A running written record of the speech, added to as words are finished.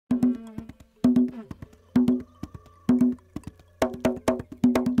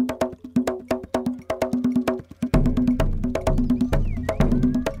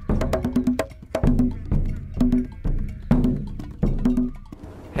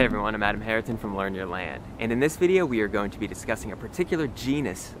Hey everyone, I'm Adam Haritan from Learn Your Land, and in this video we are going to be discussing a particular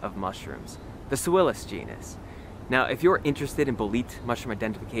genus of mushrooms, the Suillus genus. Now, if you're interested in bolete mushroom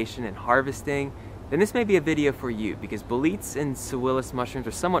identification and harvesting, then this may be a video for you because boletes and Suillus mushrooms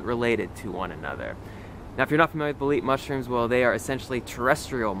are somewhat related to one another. Now, if you're not familiar with bolete mushrooms, well, they are essentially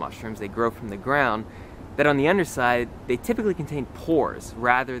terrestrial mushrooms. They grow from the ground, that on the underside, they typically contain pores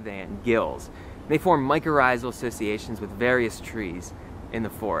rather than gills. They form mycorrhizal associations with various trees in the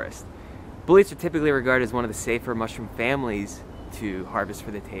forest. Boletes are typically regarded as one of the safer mushroom families to harvest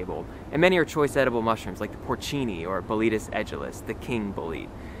for the table, and many are choice edible mushrooms like the porcini or Boletus edulis, the king bolete.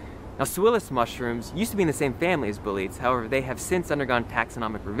 Now, Suillus mushrooms used to be in the same family as boletes, however they have since undergone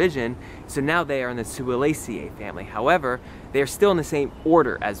taxonomic revision, so now they are in the Suillaceae family. However, they are still in the same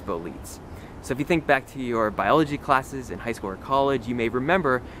order as boletes. So if you think back to your biology classes in high school or college, you may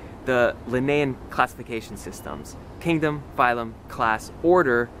remember the Linnaean classification systems: kingdom, phylum, class,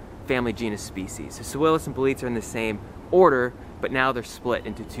 order, family, genus, species. So Suillus and boletes are in the same order, but now they're split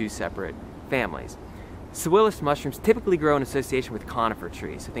into two separate families. Suillus mushrooms typically grow in association with conifer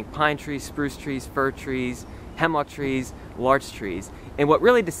trees. So think pine trees, spruce trees, fir trees, hemlock trees, larch trees. And what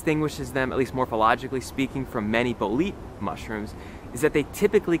really distinguishes them, at least morphologically speaking, from many bolete mushrooms is that they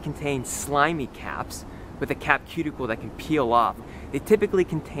typically contain slimy caps with a cap cuticle that can peel off. They typically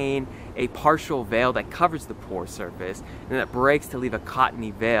contain a partial veil that covers the pore surface and that breaks to leave a cottony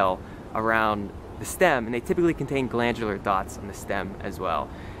veil around the stem, and they typically contain glandular dots on the stem as well.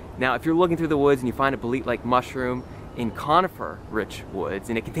 Now, if you're looking through the woods and you find a bolete-like mushroom in conifer-rich woods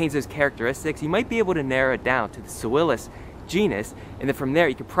and it contains those characteristics, you might be able to narrow it down to the Suillus genus, and then from there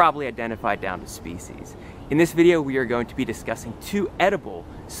you can probably identify down to species. In this video, we are going to be discussing two edible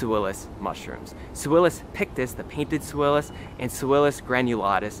Suillus mushrooms: Suillus pictus, the painted Suillus, and Suillus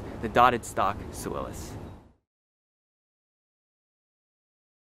granulatus, the dotted stalk Suillus.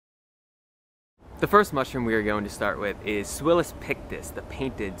 The first mushroom we are going to start with is Suillus pictus, the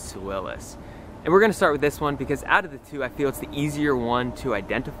painted Suillus. And we're going to start with this one because out of the two, I feel it's the easier one to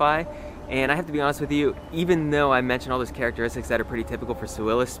identify. And I have to be honest with you, even though I mentioned all those characteristics that are pretty typical for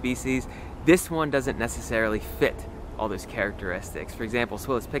Suillus species, this one doesn't necessarily fit all those characteristics. For example,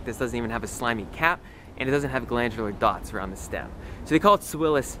 Suillus pictus doesn't even have a slimy cap, and it doesn't have glandular dots around the stem. So they call it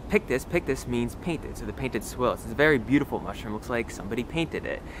Suillus pictus. Pictus means painted, so the painted Suillus. It's a very beautiful mushroom. Looks like somebody painted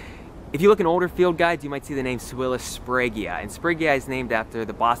it. If you look in older field guides, you might see the name Suillus spraguei, and spraguei is named after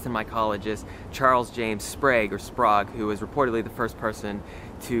the Boston mycologist Charles James Sprague, or Sprague, who was reportedly the first person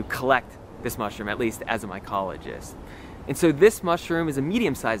to collect this mushroom, at least as a mycologist. And so this mushroom is a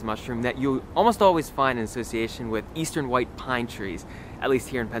medium-sized mushroom that you almost always find in association with eastern white pine trees, at least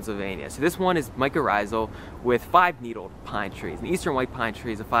here in Pennsylvania. So this one is mycorrhizal with 5-needled pine trees. An eastern white pine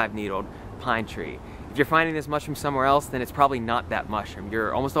tree is a 5-needled pine tree. If you're finding this mushroom somewhere else, then it's probably not that mushroom.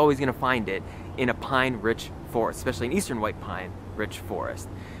 You're almost always going to find it in a pine-rich forest, especially an eastern white pine-rich forest.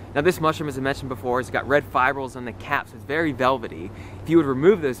 Now, this mushroom, as I mentioned before, has got red fibrils on the cap, so it's very velvety. If you would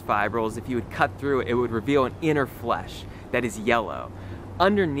remove those fibrils, if you would cut through it, it would reveal an inner flesh that is yellow.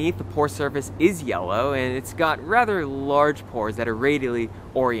 Underneath, the pore surface is yellow, and it's got rather large pores that are radially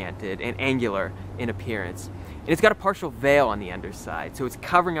oriented and angular in appearance. And it's got a partial veil on the underside, so it's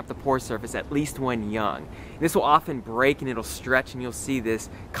covering up the pore surface at least when young. And this will often break and it'll stretch, and you'll see this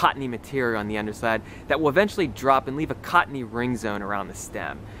cottony material on the underside that will eventually drop and leave a cottony ring zone around the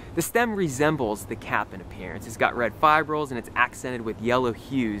stem. The stem resembles the cap in appearance. It's got red fibrils and it's accented with yellow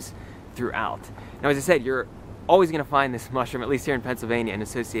hues throughout. Now, as I said, you're always going to find this mushroom, at least here in Pennsylvania, in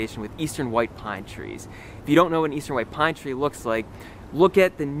association with eastern white pine trees. If you don't know what an eastern white pine tree looks like, look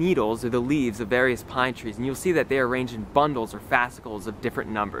at the needles or the leaves of various pine trees, and you'll see that they are arranged in bundles or fascicles of different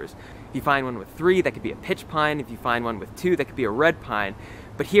numbers. If you find one with 3, that could be a pitch pine. If you find one with 2, that could be a red pine.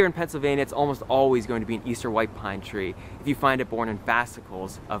 But here in Pennsylvania, it's almost always going to be an eastern white pine tree if you find it borne in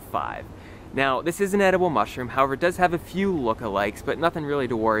fascicles of 5. Now, this is an edible mushroom. However, it does have a few lookalikes, but nothing really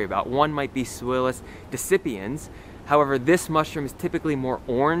to worry about. One might be Suillus decipiens. However, this mushroom is typically more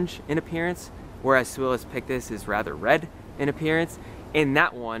orange in appearance, whereas Suillus pictus is rather red in appearance. And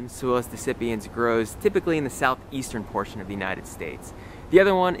that one, Suillus decipiens, grows typically in the southeastern portion of the United States. The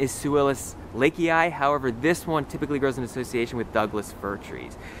other one is Suillus lakei. However, this one typically grows in association with Douglas fir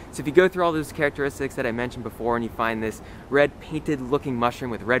trees. So if you go through all those characteristics that I mentioned before and you find this red painted looking mushroom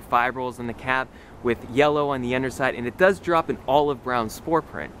with red fibrils on the cap, with yellow on the underside, and it does drop an olive brown spore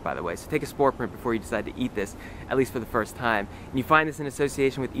print, by the way. So take a spore print before you decide to eat this, at least for the first time. And you find this in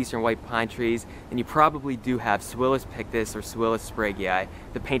association with eastern white pine trees, then you probably do have Suillus pictus or Suillus spraguei,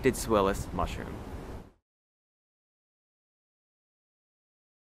 the painted Suillus mushroom.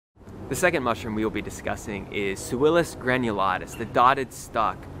 The second mushroom we will be discussing is Suillus granulatus, the dotted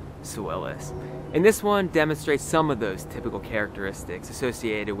stalk Suillus. And this one demonstrates some of those typical characteristics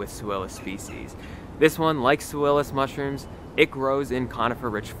associated with Suillus species. This one, like Suillus mushrooms, it grows in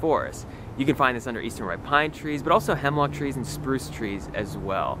conifer-rich forests. You can find this under eastern white pine trees, but also hemlock trees and spruce trees as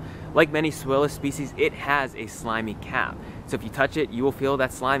well. Like many Suillus species, it has a slimy cap. So if you touch it, you will feel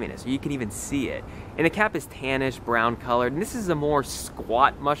that sliminess, or you can even see it. And the cap is tannish, brown colored, and this is a more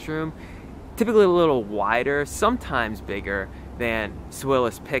squat mushroom, typically a little wider, sometimes bigger than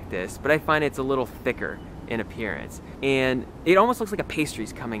Suillus pictus, but I find it's a little thicker in appearance. And it almost looks like a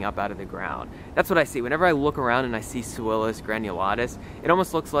pastry's coming up out of the ground. That's what I see. Whenever I look around and I see Suillus granulatus, it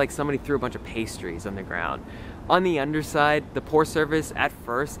almost looks like somebody threw a bunch of pastries on the ground. On the underside, the pore surface at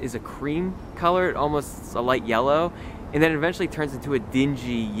first is a cream color, almost a light yellow, and then it eventually turns into a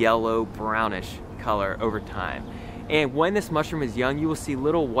dingy yellow brownish color over time. And when this mushroom is young, you will see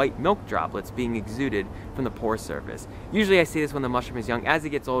little white milk droplets being exuded from the pore surface. Usually I see this when the mushroom is young. As it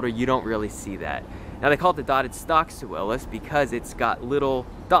gets older, you don't really see that. Now they call it the dotted stalk Suillus because it's got little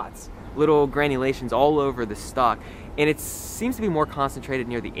dots, little granulations all over the stalk, and it seems to be more concentrated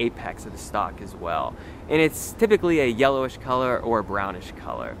near the apex of the stalk as well. And it's typically a yellowish color or a brownish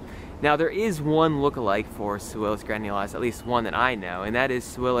color. Now there is one lookalike for Suillus granulatus, at least one that I know, and that is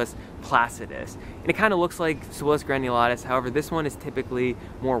Suillus placidus. And it kind of looks like Suillus granulatus, however this one is typically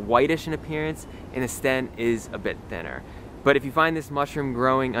more whitish in appearance and the stem is a bit thinner. But if you find this mushroom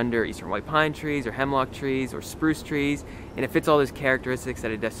growing under eastern white pine trees or hemlock trees or spruce trees, and it fits all those characteristics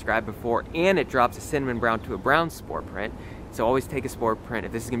that I described before, and it drops a cinnamon brown to a brown spore print, so always take a spore print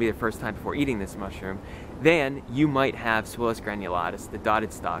if this is going to be the first time before eating this mushroom, then you might have Suillus granulatus, the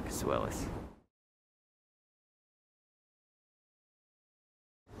dotted stalk Suillus.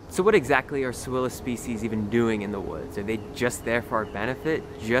 So what exactly are Suillus species even doing in the woods? Are they just there for our benefit?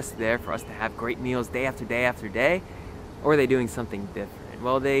 Just there for us to have great meals day after day after day? Or are they doing something different?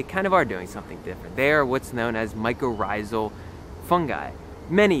 Well, they kind of are doing something different. They are what's known as mycorrhizal fungi.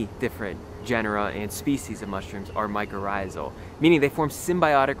 Many different genera and species of mushrooms are mycorrhizal, meaning they form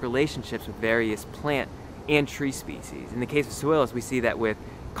symbiotic relationships with various plant and tree species. In the case of Suillus, we see that with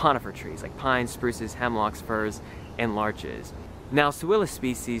conifer trees like pines, spruces, hemlocks, firs, and larches. Now, Suillus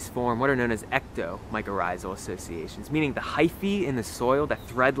species form what are known as ectomycorrhizal associations, meaning the hyphae in the soil, that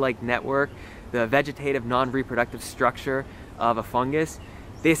thread-like network, the vegetative non-reproductive structure of a fungus,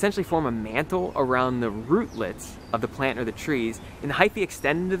 they essentially form a mantle around the rootlets of the plant or the trees, and the hyphae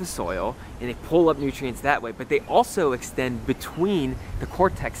extend into the soil and they pull up nutrients that way, but they also extend between the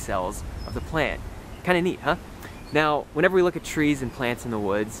cortex cells of the plant. Kind of neat, huh? Now, whenever we look at trees and plants in the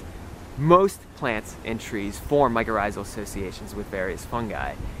woods, most plants and trees form mycorrhizal associations with various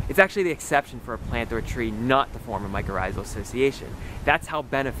fungi. It's actually the exception for a plant or a tree not to form a mycorrhizal association. That's how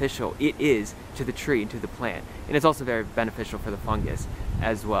beneficial it is to the tree and to the plant. And it's also very beneficial for the fungus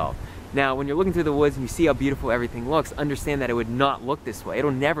as well. Now, when you're looking through the woods and you see how beautiful everything looks, understand that it would not look this way.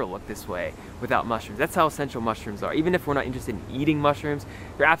 It'll never look this way without mushrooms. That's how essential mushrooms are. Even if we're not interested in eating mushrooms,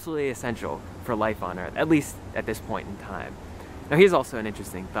 they're absolutely essential for life on Earth, at least at this point in time. Now here's also an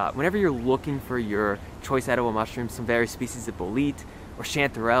interesting thought. Whenever you're looking for your choice edible mushrooms, some various species of bolete or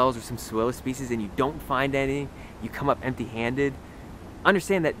chanterelles or some Suillus species, and you don't find any, you come up empty-handed,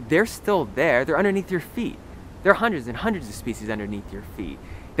 understand that they're still there. They're underneath your feet. There are hundreds and hundreds of species underneath your feet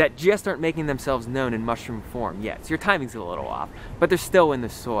that just aren't making themselves known in mushroom form yet. So your timing's a little off, but they're still in the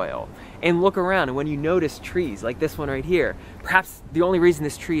soil. And look around, and when you notice trees like this one right here, perhaps the only reason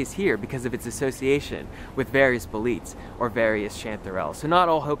this tree is here because of its association with various boletes or various chanterelles. So not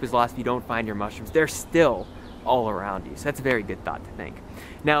all hope is lost if you don't find your mushrooms. They're still all around you. So that's a very good thought to think.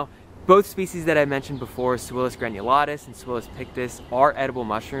 Now, both species that I mentioned before, Suillus granulatus and Suillus pictus, are edible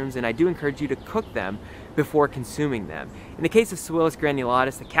mushrooms, and I do encourage you to cook them before consuming them. In the case of Suillus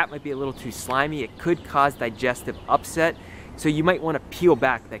granulatus, the cap might be a little too slimy. It could cause digestive upset, so you might want to peel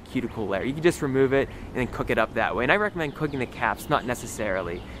back that cuticle layer. You can just remove it and then cook it up that way. And I recommend cooking the caps, not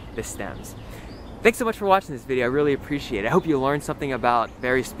necessarily the stems. Thanks so much for watching this video. I really appreciate it. I hope you learned something about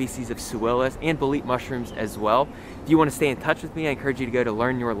various species of Suillus and bolete mushrooms as well. If you want to stay in touch with me, I encourage you to go to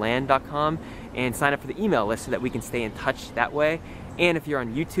learnyourland.com and sign up for the email list so that we can stay in touch that way. And if you're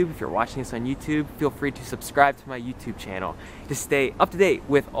on YouTube, if you're watching this on YouTube, feel free to subscribe to my YouTube channel to stay up to date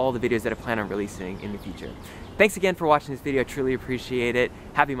with all the videos that I plan on releasing in the future. Thanks again for watching this video. I truly appreciate it.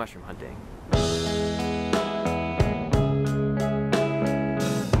 Happy mushroom hunting.